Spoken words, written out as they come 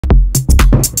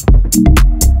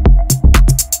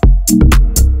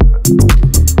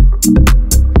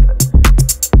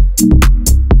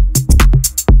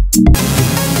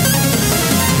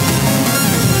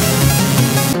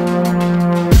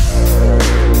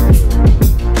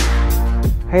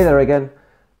Hey there again.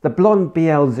 The Blon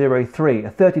BL-03,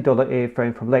 a $30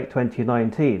 earphone from late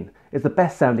 2019, is the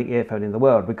best sounding earphone in the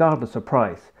world, regardless of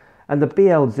price. And the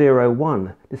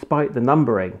BL-01, despite the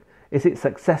numbering, is its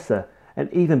successor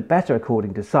and even better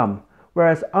according to some,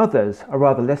 whereas others are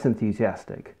rather less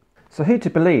enthusiastic. So who to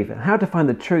believe and how to find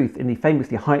the truth in the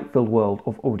famously hype-filled world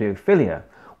of audiophilia?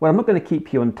 Well, I'm not going to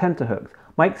keep you on tenterhooks.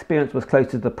 My experience was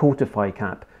close to the Portify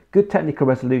cap. Good technical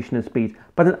resolution and speed,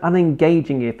 but an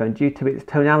unengaging earphone due to its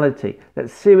tonality that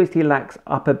seriously lacks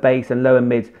upper bass and lower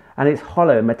mids and its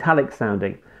hollow and metallic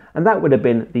sounding, and that would have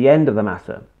been the end of the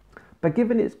matter. But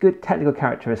given its good technical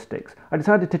characteristics, I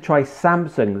decided to try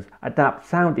Samsung's Adapt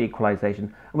sound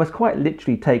equalization and was quite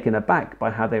literally taken aback by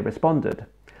how they responded.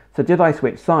 So did I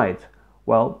switch sides?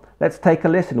 Well, let's take a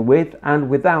listen with and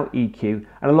without EQ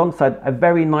and alongside a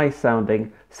very nice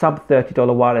sounding sub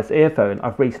 $30 wireless earphone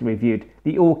I've recently reviewed,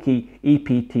 the Aukey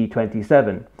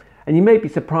EP-T27, and you may be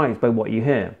surprised by what you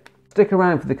hear. Stick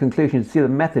around for the conclusion to see the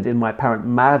method in my apparent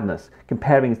madness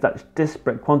comparing such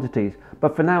disparate quantities,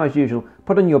 but for now, as usual,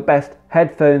 put on your best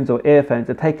headphones or earphones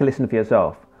and take a listen for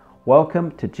yourself.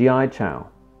 Welcome to GI Chow.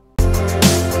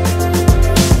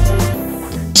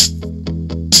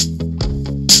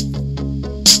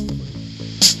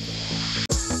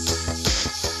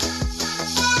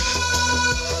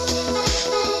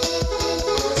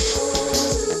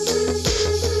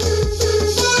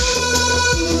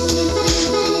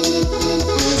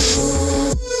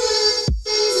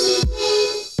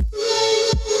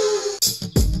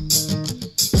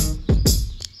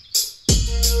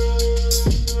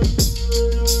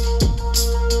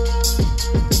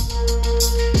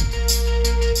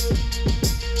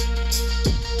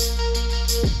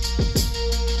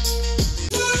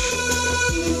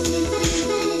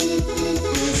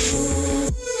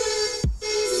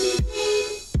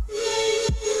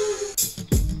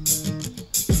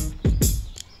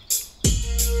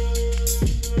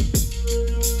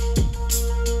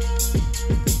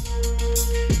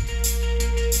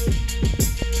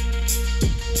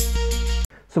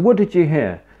 So what did you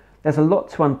hear? There's a lot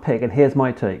to unpick and here's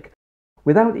my take.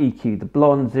 Without EQ, the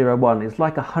Blon 01 is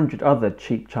like 100 other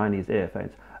cheap Chinese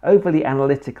earphones, overly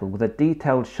analytical with a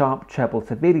detailed sharp treble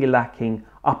severely lacking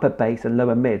upper bass and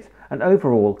lower mids, and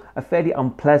overall a fairly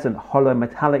unpleasant hollow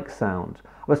metallic sound.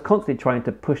 I was constantly trying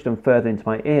to push them further into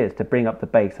my ears to bring up the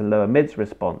bass and lower mids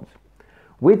response.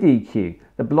 With EQ,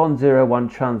 the Blon 01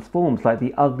 transforms like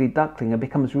the ugly duckling and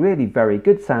becomes really very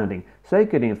good sounding, so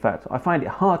good in fact I find it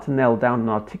hard to nail down and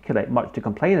articulate much to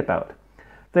complain about.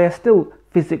 They are still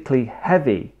physically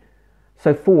heavy,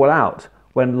 so fall out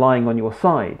when lying on your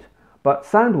side, but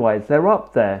sound-wise they're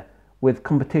up there with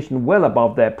competition well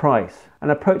above their price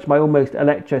and approach my almost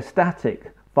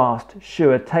electrostatic fast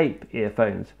Shure tape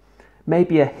earphones.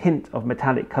 Maybe a hint of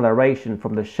metallic coloration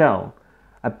from the shell.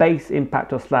 A bass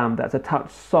impact or slam that's a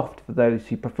touch soft for those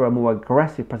who prefer a more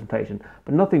aggressive presentation,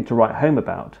 but nothing to write home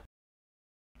about.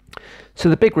 So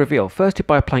the big reveal, firstly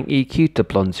by applying EQ to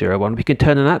Blon 01, we can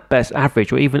turn an at best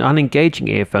average or even unengaging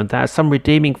earphone that has some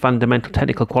redeeming fundamental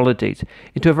technical qualities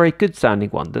into a very good sounding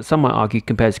one that some might argue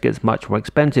compares against much more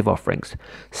expensive offerings.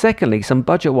 Secondly, some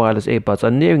budget wireless earbuds are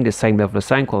nearing the same level of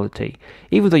sound quality,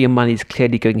 even though your money is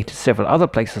clearly going into several other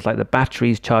places like the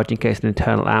batteries, charging case and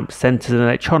internal amp, sensors and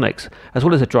electronics, as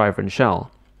well as a driver and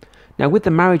shell. Now with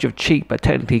the marriage of cheap but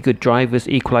technically good drivers,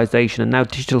 equalization and now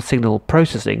digital signal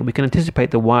processing, we can anticipate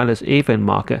the wireless earphone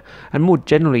market and more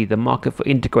generally the market for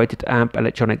integrated amp,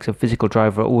 electronics and physical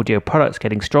driver audio products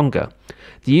getting stronger.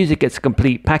 The user gets a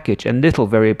complete package and little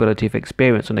variability of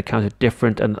experience on account of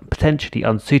different and potentially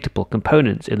unsuitable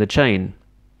components in the chain.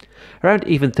 Around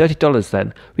even $30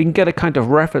 then, we can get a kind of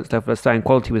reference level of sound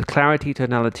quality with clarity,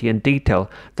 tonality and detail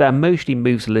that emotionally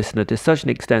moves the listener to such an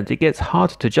extent it gets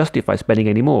harder to justify spending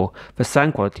any more, for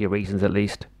sound quality reasons at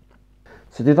least.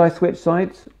 So did I switch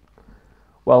sides?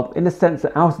 Well, in the sense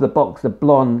that out of the box the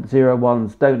Blon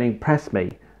 01s don't impress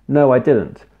me, no I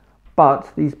didn't.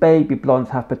 But these baby blondes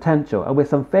have potential, and with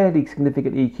some fairly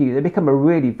significant EQ they become a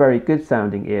really very good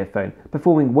sounding earphone,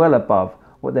 performing well above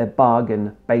what their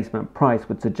bargain basement price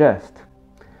would suggest.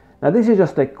 Now this is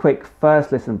just a quick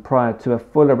first listen prior to a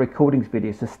fuller recordings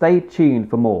video, so stay tuned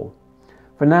for more.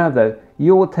 For now though,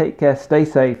 you all take care, stay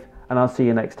safe, and I'll see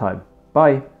you next time.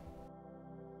 Bye.